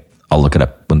 Anyway, I'll look it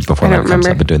up before that comes.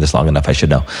 I've been doing this long enough, I should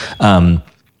know.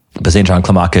 But St. John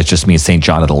Climacus just means St.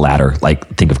 John of the ladder.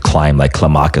 Like, think of climb, like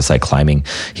Climacus, like climbing.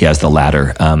 He has the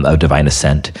ladder of divine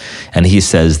ascent. And he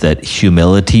says that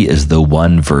humility is the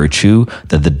one virtue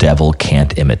that the devil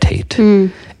can't imitate.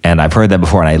 And I've heard that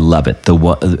before, and I love it.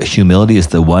 Humility is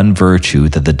the one virtue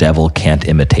that the devil can't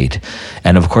imitate.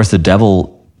 And of course, the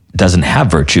devil doesn't have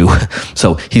virtue,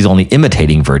 so he's only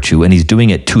imitating virtue, and he's doing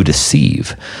it to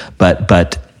deceive. But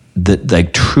the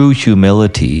true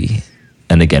humility.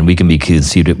 And again, we can be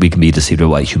deceived. We can be deceived of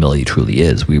what humility truly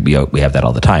is. We have that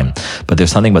all the time. But there's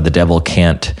something about the devil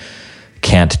can't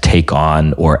take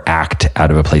on or act out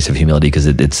of a place of humility, because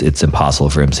it's impossible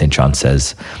for him. St. John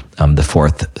says the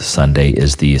 4th Sunday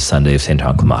is the Sunday of St.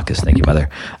 John Climacus. Thank you, Mother.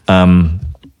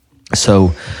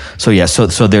 So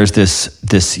there's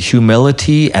this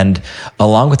humility, and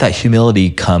along with that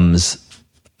humility comes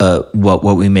what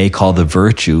we may call the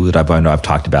virtue that I've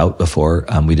talked about before.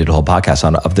 We did a whole podcast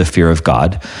on, of the fear of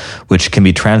God, which can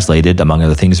be translated, among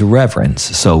other things, reverence.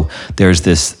 So there's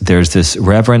this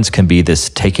reverence can be this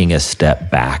taking a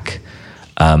step back,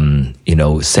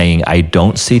 saying, I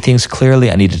don't see things clearly.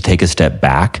 I need to take a step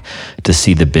back to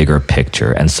see the bigger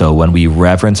picture. And so when we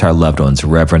reverence our loved ones,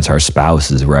 reverence our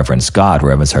spouses, reverence God,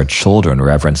 reverence our children,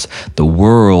 reverence the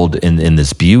world in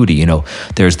this beauty,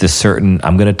 there's this certain,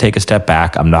 I'm going to take a step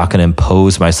back. I'm not going to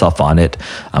impose myself on it.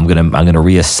 I'm going to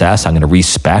reassess. I'm going to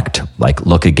respect, like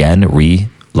look again,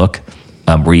 look.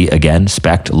 Again,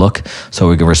 spect, look. So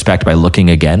we can respect by looking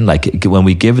again. Like when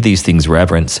we give these things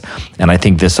reverence, and I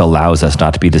think this allows us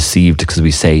not to be deceived, because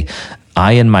we say,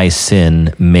 I in my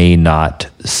sin may not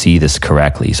see this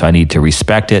correctly. So I need to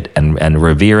respect it and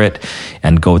revere it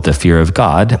and go with the fear of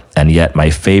God. And yet my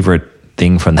favorite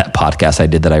thing from that podcast I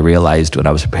did that I realized when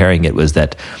I was preparing it was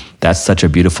that That's such a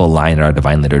beautiful line in our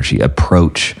divine liturgy,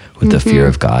 approach with the fear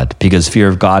of God, because fear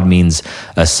of God means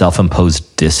a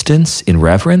self-imposed distance in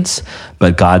reverence,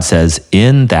 but God says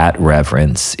in that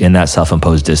reverence, in that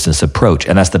self-imposed distance, approach.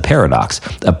 And that's the paradox.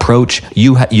 Approach,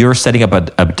 you're setting up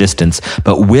a distance,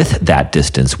 but with that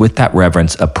distance, with that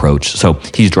reverence, approach. So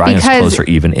he's drawing us closer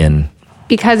even in...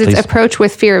 Because it's approach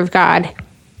with fear of God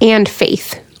and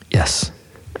faith. Yes.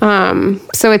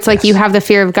 So it's like you have the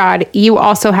fear of God. You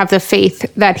also have the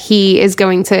faith that he is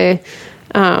going to,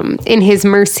 in his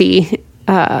mercy,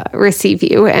 receive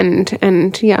you.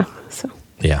 And yeah. So.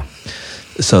 Yeah.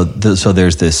 So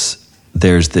there's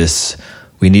this,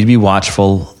 we need to be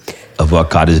watchful of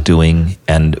what God is doing,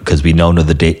 and because we know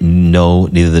neither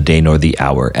the day nor the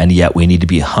hour. And yet we need to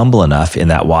be humble enough in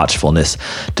that watchfulness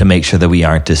to make sure that we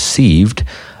aren't deceived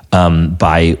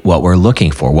by what we're looking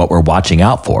for, what we're watching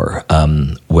out for.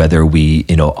 Whether we,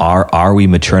 are we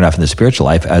mature enough in the spiritual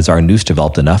life, as our nous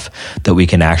developed enough that we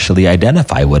can actually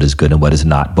identify what is good and what is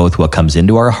not, both what comes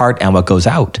into our heart and what goes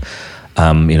out.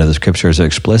 The scriptures are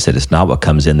explicit. It's not what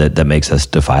comes in that makes us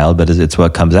defiled, but it's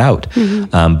what comes out.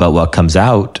 But what comes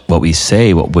out, what we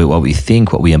say, what we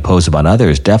think, what we impose upon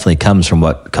others definitely comes from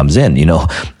what comes in.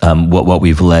 What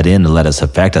we've let in and let us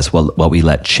affect us, what we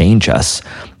let change us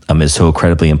is so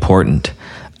incredibly important.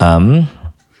 I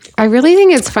really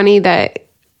think it's funny that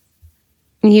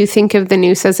you think of the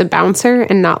nous as a bouncer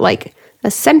and not like a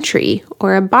sentry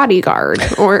or a bodyguard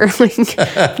or like,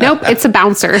 nope, it's a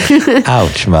bouncer.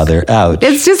 Ouch, mother, ouch.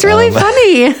 It's just really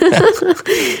funny.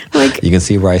 Like, you can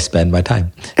see where I spend my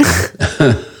time.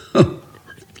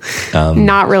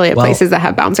 Not really at places that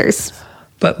have bouncers.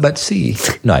 But see,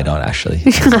 no, I don't actually.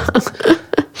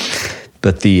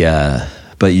 But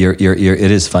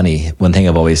it is funny. One thing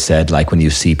I've always said, like when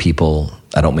you see people,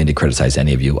 I don't mean to criticize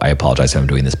any of you. I apologize if I'm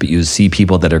doing this, but you see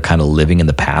people that are kind of living in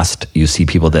the past. You see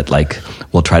people that like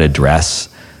will try to dress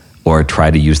or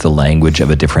try to use the language of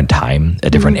a different time, a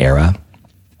different era.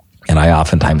 And I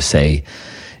oftentimes say,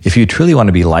 if you truly want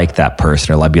to be like that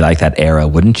person or be like that era,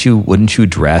 wouldn't you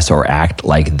dress or act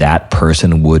like that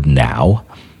person would now?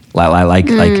 Like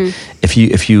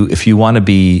if you want to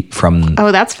be from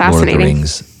that's fascinating. Lord of the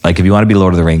Rings, like if you want to be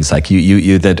Lord of the Rings, like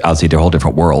you that obviously they're a whole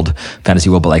different world, fantasy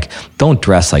world, but like don't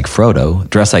dress like Frodo.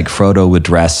 Dress like Frodo would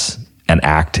dress and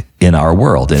act in our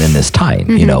world and in this time,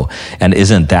 And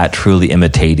isn't that truly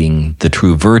imitating the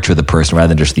true virtue of the person rather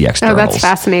than just the externals? Oh, that's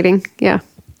fascinating. Yeah.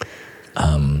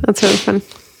 That's really fun.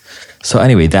 So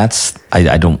anyway, I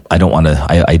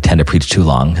tend to preach too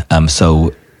long.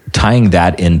 So tying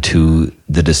that into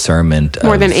the discernment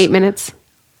more than 8 minutes.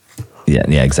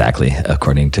 Yeah, exactly.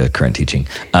 According to current teaching,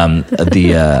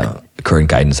 the current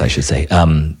guidance, I should say.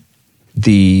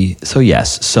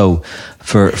 So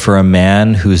for a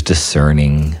man who's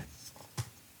discerning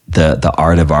the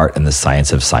art of art and the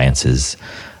science of sciences,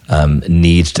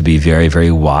 needs to be very,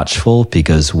 very watchful,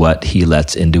 because what he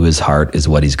lets into his heart is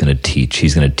what he's going to teach.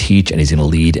 He's going to teach and he's going to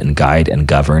lead and guide and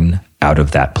govern out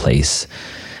of that place.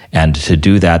 And to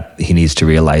do that, he needs to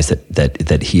realize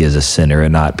that he is a sinner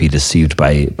and not be deceived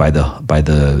by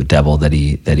the devil that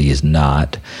he is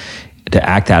not. To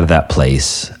act out of that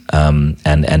place,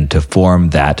 and to form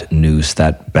that nous,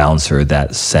 that bouncer,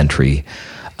 that sentry,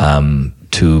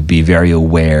 to be very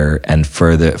aware, and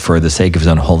for the sake of his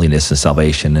own holiness and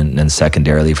salvation, and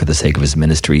secondarily for the sake of his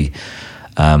ministry,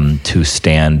 to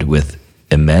stand with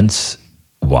immense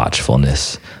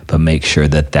watchfulness, but make sure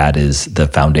that is the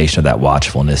foundation of that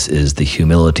watchfulness is the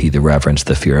humility, the reverence,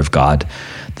 the fear of God,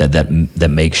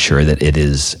 that makes sure that it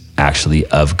is actually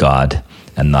of God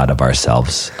and not of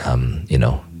ourselves.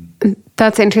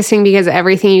 That's interesting, because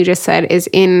everything you just said is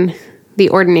in the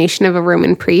ordination of a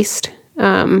Roman priest.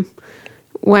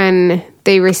 When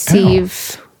they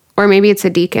receive, or maybe it's a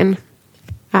deacon.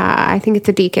 I think it's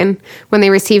a deacon. When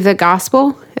they receive the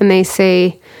gospel and they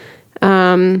say,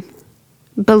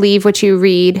 believe what you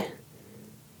read,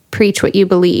 preach what you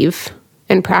believe,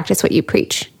 and practice what you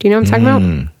preach. Do you know what I'm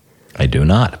talking about? I do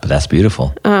not, but that's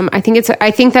beautiful. I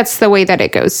think that's the way that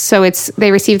it goes. So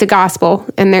they receive the gospel,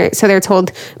 and they're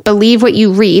told, believe what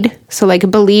you read. So like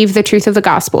believe the truth of the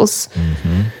gospels,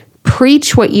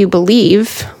 preach what you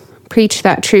believe, preach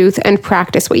that truth, and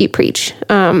practice what you preach.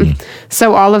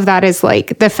 So all of that is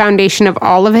like the foundation of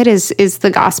all of it is the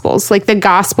gospels. Like the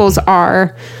gospels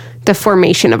are the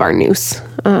formation of our nous.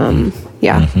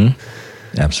 Yeah.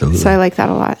 Absolutely. So I like that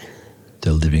a lot.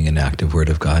 The living and active word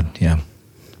of God. Yeah.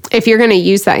 If you're going to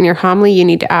use that in your homily, you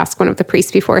need to ask one of the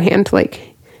priests beforehand,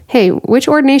 like, hey, which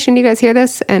ordination do you guys hear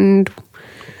this? And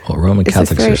Roman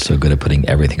Catholics are so good at putting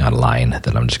everything online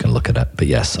that I'm just going to look it up. But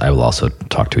yes, I will also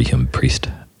talk to a human priest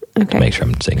to make sure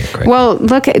I'm saying it correctly. Well,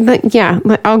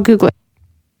 I'll Google it.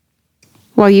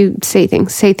 while you say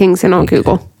things and I'll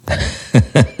Google.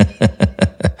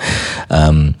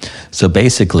 So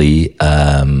basically,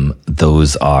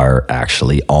 those are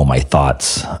actually all my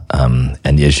thoughts.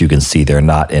 And as you can see, they're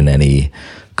not in any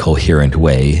coherent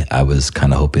way. I was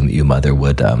kind of hoping that you, Mother,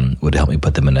 would help me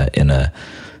put them in a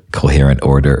coherent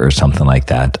order or something like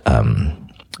that.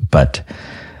 But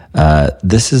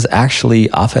this is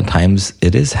actually, oftentimes,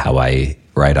 it is how I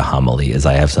write a homily, is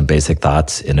I have some basic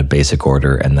thoughts in a basic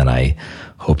order, and then I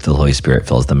hope the Holy Spirit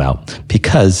fills them out.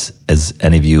 Because, as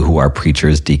any of you who are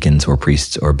preachers, deacons, or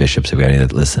priests, or bishops, if you have any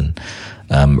that listen,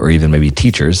 or even maybe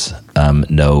teachers,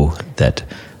 know that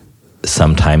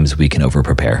sometimes we can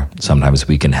over-prepare. Sometimes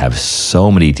we can have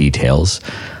so many details.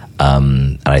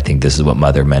 And I think this is what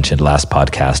Mother mentioned last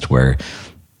podcast, where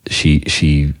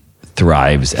she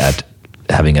thrives at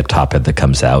having a topic that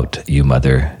comes out. You,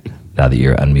 Mother, now that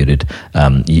you're unmuted,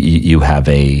 you have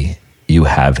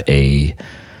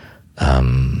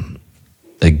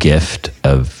a gift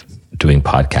of doing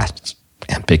podcasts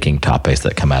and picking topics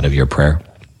that come out of your prayer,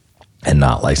 and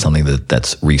not like something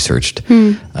that's researched.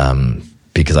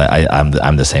 Because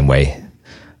I'm the same way.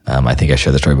 I think I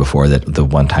shared the story before that the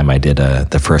one time I did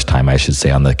the first time I should say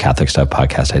on the Catholic Stuff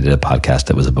podcast, I did a podcast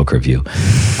that was a book review.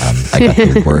 I got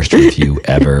the worst review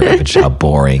ever of just how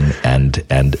boring and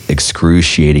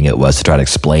excruciating it was to try to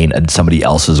explain somebody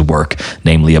else's work,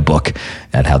 namely a book,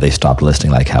 and how they stopped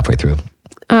listening like halfway through.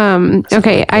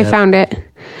 Okay, I found it.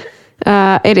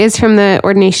 It is from the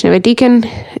Ordination of a Deacon,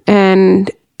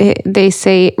 and they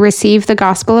say, receive the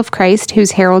gospel of Christ,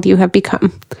 whose herald you have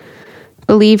become.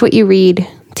 Believe what you read,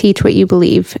 teach what you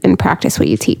believe, and practice what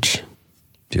you teach.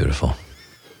 Beautiful. All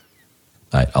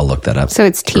right, I'll look that up. So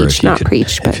it's teach, not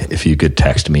preach. But if you could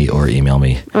text me or email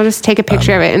me. I'll just take a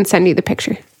picture of it and send you the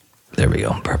picture. There we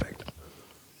go. Perfect.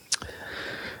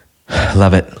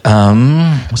 Love it.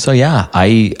 So yeah,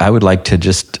 I would like to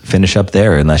just finish up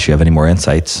there unless you have any more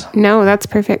insights. No, that's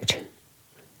perfect.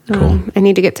 Cool. I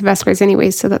need to get to Vespers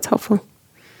anyways, so that's helpful.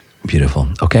 Beautiful.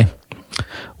 Okay.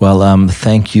 Well,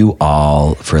 thank you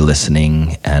all for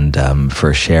listening and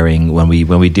for sharing. When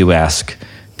we do ask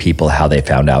people how they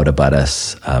found out about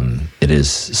us, it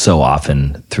is so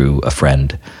often through a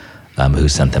friend who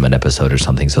sent them an episode or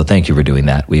something. So thank you for doing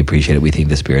that. We appreciate it. We think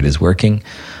the Spirit is working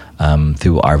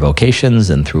through our vocations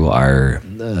and through our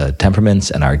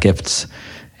temperaments and our gifts,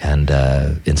 and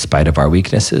in spite of our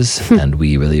weaknesses. And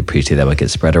we really appreciate that it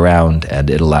gets spread around, and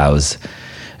it allows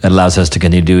us to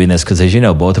continue doing this, because, as you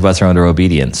know, both of us are under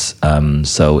obedience.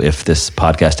 So if this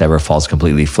podcast ever falls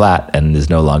completely flat and is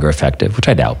no longer effective, which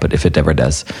I doubt, but if it ever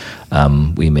does,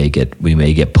 we may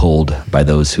get pulled by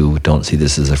those who don't see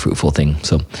this as a fruitful thing.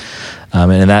 So,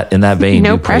 and in that vein,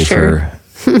 no pressure.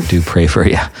 Do pray for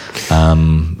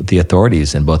the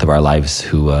authorities in both of our lives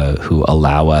who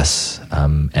allow us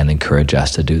and encourage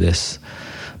us to do this.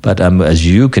 But as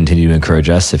you continue to encourage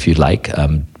us, if you'd like,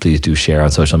 please do share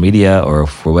on social media, or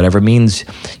for whatever means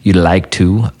you'd like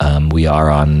to. We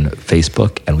are on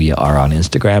Facebook, and we are on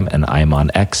Instagram, and I'm on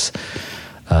X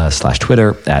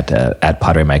 /Twitter at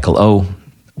Padre Michael O.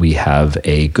 We have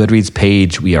a Goodreads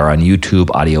page. We are on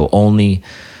YouTube, audio only.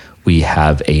 We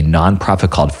have a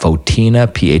nonprofit called Photina,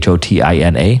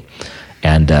 Photina.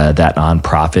 And that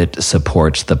nonprofit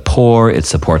supports the poor. It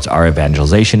supports our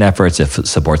evangelization efforts. It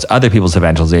supports other people's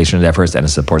evangelization efforts, and it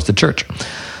supports the church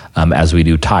as we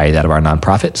do tithe out of our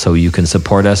nonprofit. So you can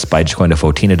support us by just going to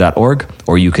photina.org,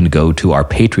 or you can go to our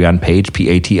Patreon page,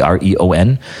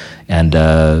 Patreon,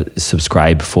 and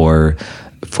subscribe for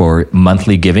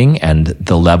monthly giving. And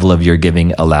the level of your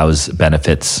giving allows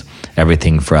benefits,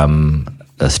 everything from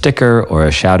a sticker or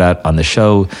a shout out on the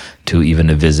show to even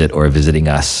a visit or visiting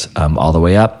us, all the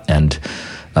way up, and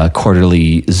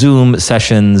quarterly Zoom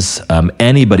sessions.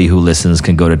 Anybody who listens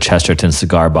can go to Chesterton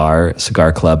Cigar Bar,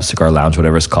 Cigar Club, Cigar Lounge,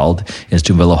 whatever it's called, in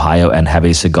Steubenville, Ohio, and have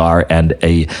a cigar and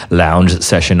a lounge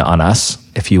session on us.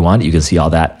 If you want, you can see all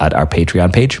that at our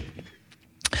Patreon page.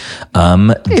 You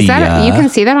can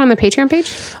see that on the Patreon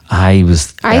page? I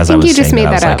think you just made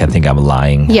that up. I think I'm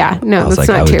lying. Yeah, no, that's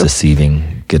not true. I was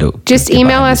deceiving. Just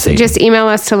email us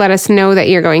to let us know that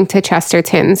you're going to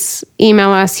Chesterton's. Email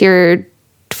us your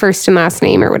first and last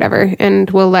name or whatever, and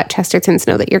we'll let Chesterton's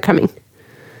know that you're coming.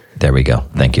 There we go.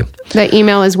 Thank you. The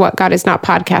email is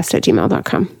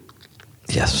whatgodisnotpodcast@gmail.com.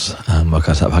 Yes,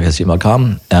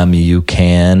 whatgodisnotpodcast@gmail.com. You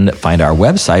can find our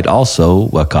website also,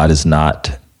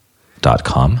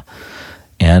 whatgodisnot.com.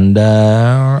 And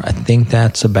I think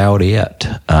that's about it.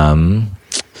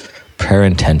 Prayer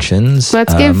intentions.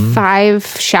 Let's give 5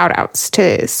 shout outs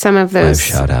to some of those.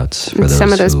 5 shout outs for those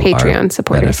some of those Patreon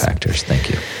supporters. Benefactors. Thank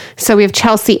you. So we have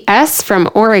Chelsea S. from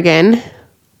Oregon,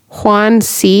 Juan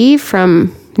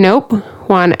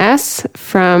Juan S.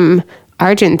 from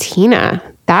Argentina.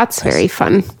 That's very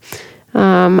fun.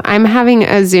 I'm having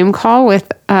a Zoom call with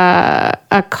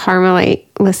a Carmelite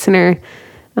listener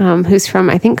who's from,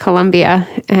 I think, Colombia,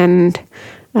 and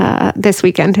this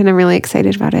weekend, and I'm really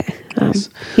excited about it.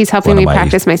 He's helping me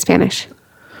practice my Spanish.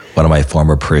 One of my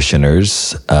former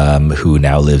parishioners who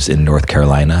now lives in North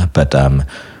Carolina, but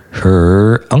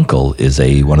her uncle is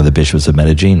one of the bishops of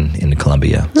Medellin in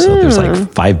Colombia. So there's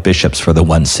like 5 bishops for the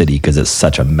one city because it's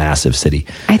such a massive city.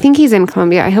 I think he's in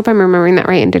Colombia. I hope I'm remembering that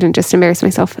right and didn't just embarrass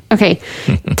myself. Okay.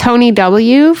 Tony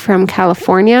W. from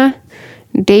California.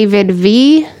 David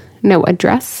V. No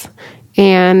address.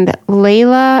 And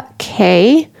Layla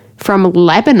K. from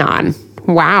Lebanon.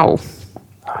 Wow.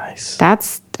 Nice.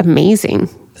 That's amazing.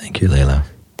 Thank you, Layla.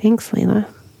 Thanks, Layla.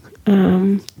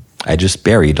 I just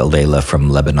buried a Layla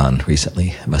from Lebanon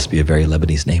recently. It must be a very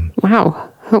Lebanese name. Wow.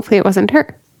 Hopefully it wasn't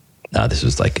her. No, this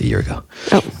was like a year ago.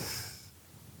 Oh.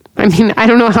 I mean, I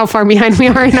don't know how far behind we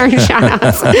are in our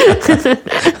shout-outs.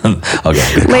 Okay.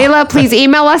 Layla, please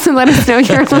email us and let us know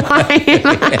you're lying.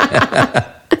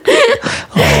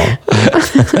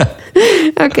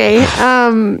 Okay.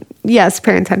 Yes,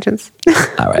 prayer intentions.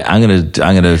 All right. I'm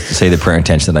gonna say the prayer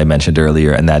intention that I mentioned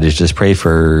earlier, and that is just pray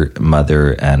for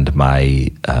Mother and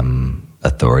my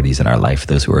authorities in our life,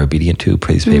 those who are obedient to.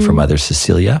 Please pray for Mother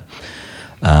Cecilia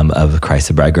of Christ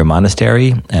the Bridegroom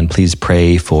Monastery, and please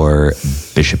pray for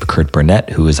Bishop Kurt Burnett,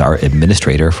 who is our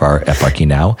administrator for our eparchy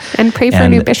now. And pray for a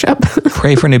new bishop.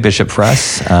 Pray for a new bishop for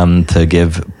us to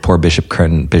give poor Bishop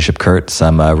Kurt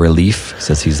some relief,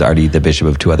 since he's already the bishop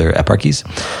of 2 other eparchies,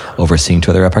 overseeing 2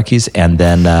 other eparchies. And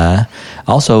then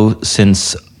also,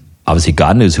 since obviously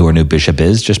God knows who our new bishop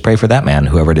is, just pray for that man,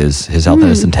 whoever it is, his health and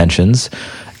his intentions.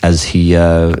 As he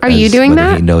are you doing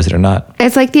that? He knows it or not.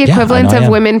 It's like the equivalent of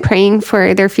women praying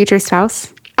for their future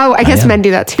spouse. Oh, I guess men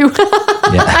do that too.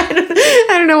 I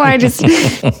don't know why I just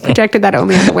projected that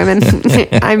only onto women.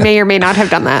 I may or may not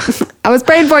have done that. I was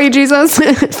praying for you, Jesus.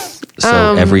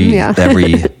 So every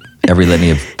litany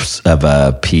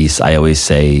of peace, I always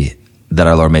say that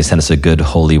our Lord may send us a good,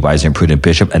 holy, wise, and prudent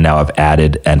bishop. And now I've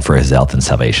added, and for his health and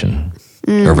salvation,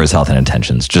 or for his health and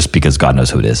intentions, just because God knows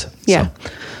who it is. Yeah.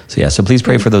 So please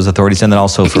pray for those authorities. And then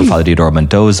also for Father Diodoro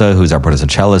Mendoza, who's our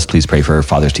Protestant cellist. Please pray for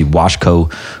Father Steve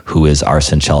Washko, who is our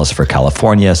cellist for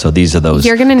California. So these are those.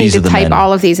 You're going to need to type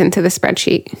all of these into the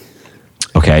spreadsheet.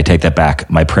 Okay, I take that back.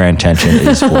 My prayer intention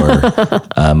is for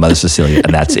Mother Cecilia,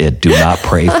 and that's it. Do not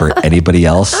pray for anybody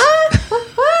else.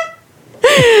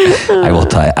 I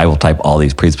will type all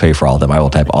these. Please pray for all of them. I will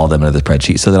type all of them into the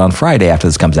spreadsheet so that on Friday, after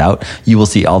this comes out, you will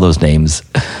see all those names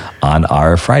on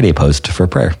our Friday post for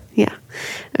prayer. Yeah.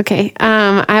 Okay.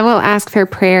 I will ask for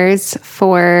prayers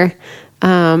for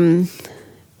a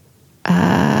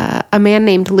man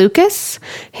named Lucas,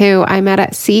 who I met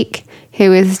at Seek,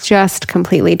 who is just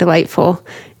completely delightful.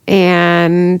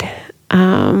 And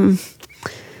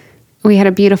we had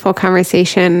a beautiful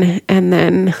conversation. And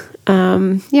then,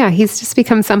 he's just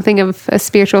become something of a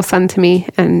spiritual son to me.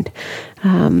 And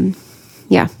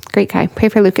great guy. Pray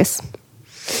for Lucas.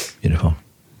 Beautiful.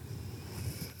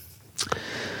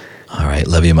 All right.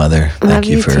 Love you, Mother. Thank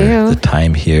you for the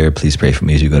time here. Please pray for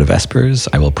me as you go to Vespers.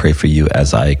 I will pray for you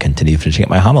as I continue finishing up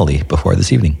my homily before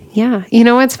this evening. Yeah. You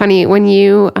know what's funny? When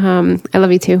you, I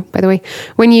love you too, by the way,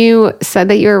 when you said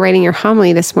that you were writing your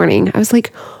homily this morning, I was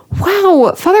like,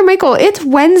 wow, Father Michael, it's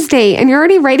Wednesday and you're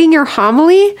already writing your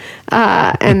homily?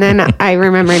 And then I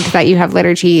remembered that you have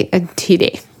liturgy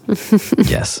today.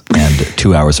 Yes. And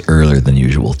 2 hours earlier than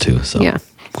usual too. So yeah.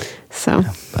 So,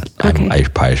 but I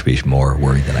probably should be more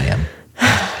worried than I am.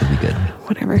 It'll be good.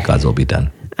 Whatever. God's will be done.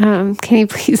 Can you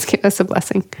please give us a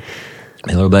blessing?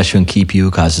 May the Lord bless you and keep you,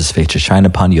 cause his face to shine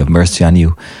upon you, have mercy on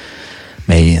you.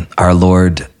 May our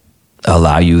Lord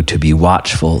allow you to be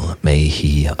watchful. May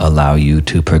he allow you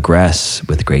to progress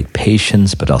with great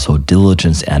patience, but also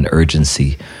diligence and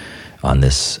urgency on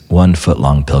this 1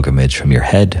 foot-long pilgrimage from your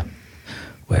head,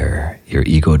 where your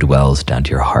ego dwells, down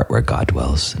to your heart where God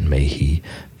dwells. And may he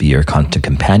be your constant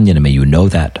companion, and may you know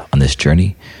that on this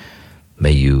journey.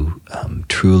 May you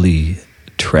truly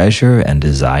treasure and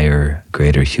desire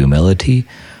greater humility,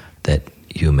 that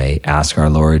you may ask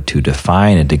our Lord to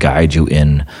define and to guide you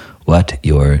in what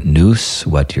your nous,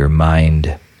 what your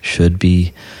mind should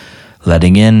be,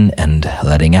 letting in and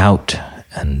letting out.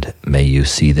 And may you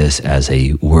see this as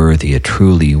a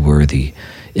truly worthy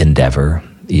endeavor,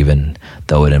 even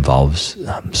though it involves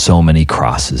so many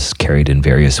crosses carried in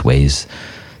various ways,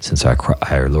 since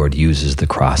our Lord uses the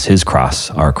cross, his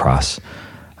cross, our cross,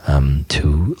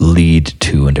 to lead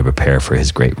to and to prepare for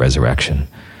his great resurrection.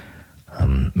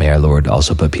 May our Lord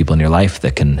also put people in your life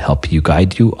that can help you,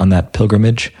 guide you on that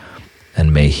pilgrimage.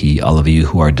 And may He, all of you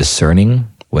who are discerning,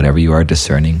 whatever you are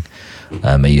discerning,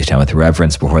 may you stand with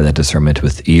reverence before that discernment,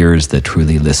 with ears that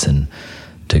truly listen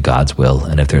to God's will.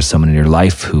 And if there's someone in your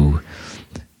life who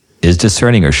is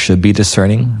discerning or should be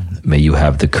discerning, may you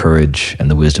have the courage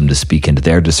and the wisdom to speak into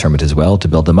their discernment as well, to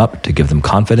build them up, to give them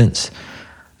confidence,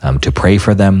 to pray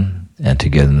for them, and to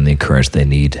give them the encouragement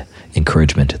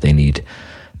they need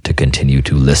to continue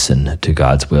to listen to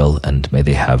God's will. And may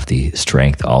they have the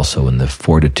strength also and the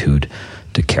fortitude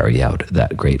to carry out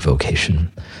that great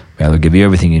vocation. May Allah give you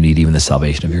everything you need, even the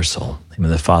salvation of your soul. In the name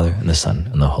of the Father, and the Son,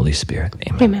 and the Holy Spirit.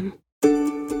 Amen. Amen.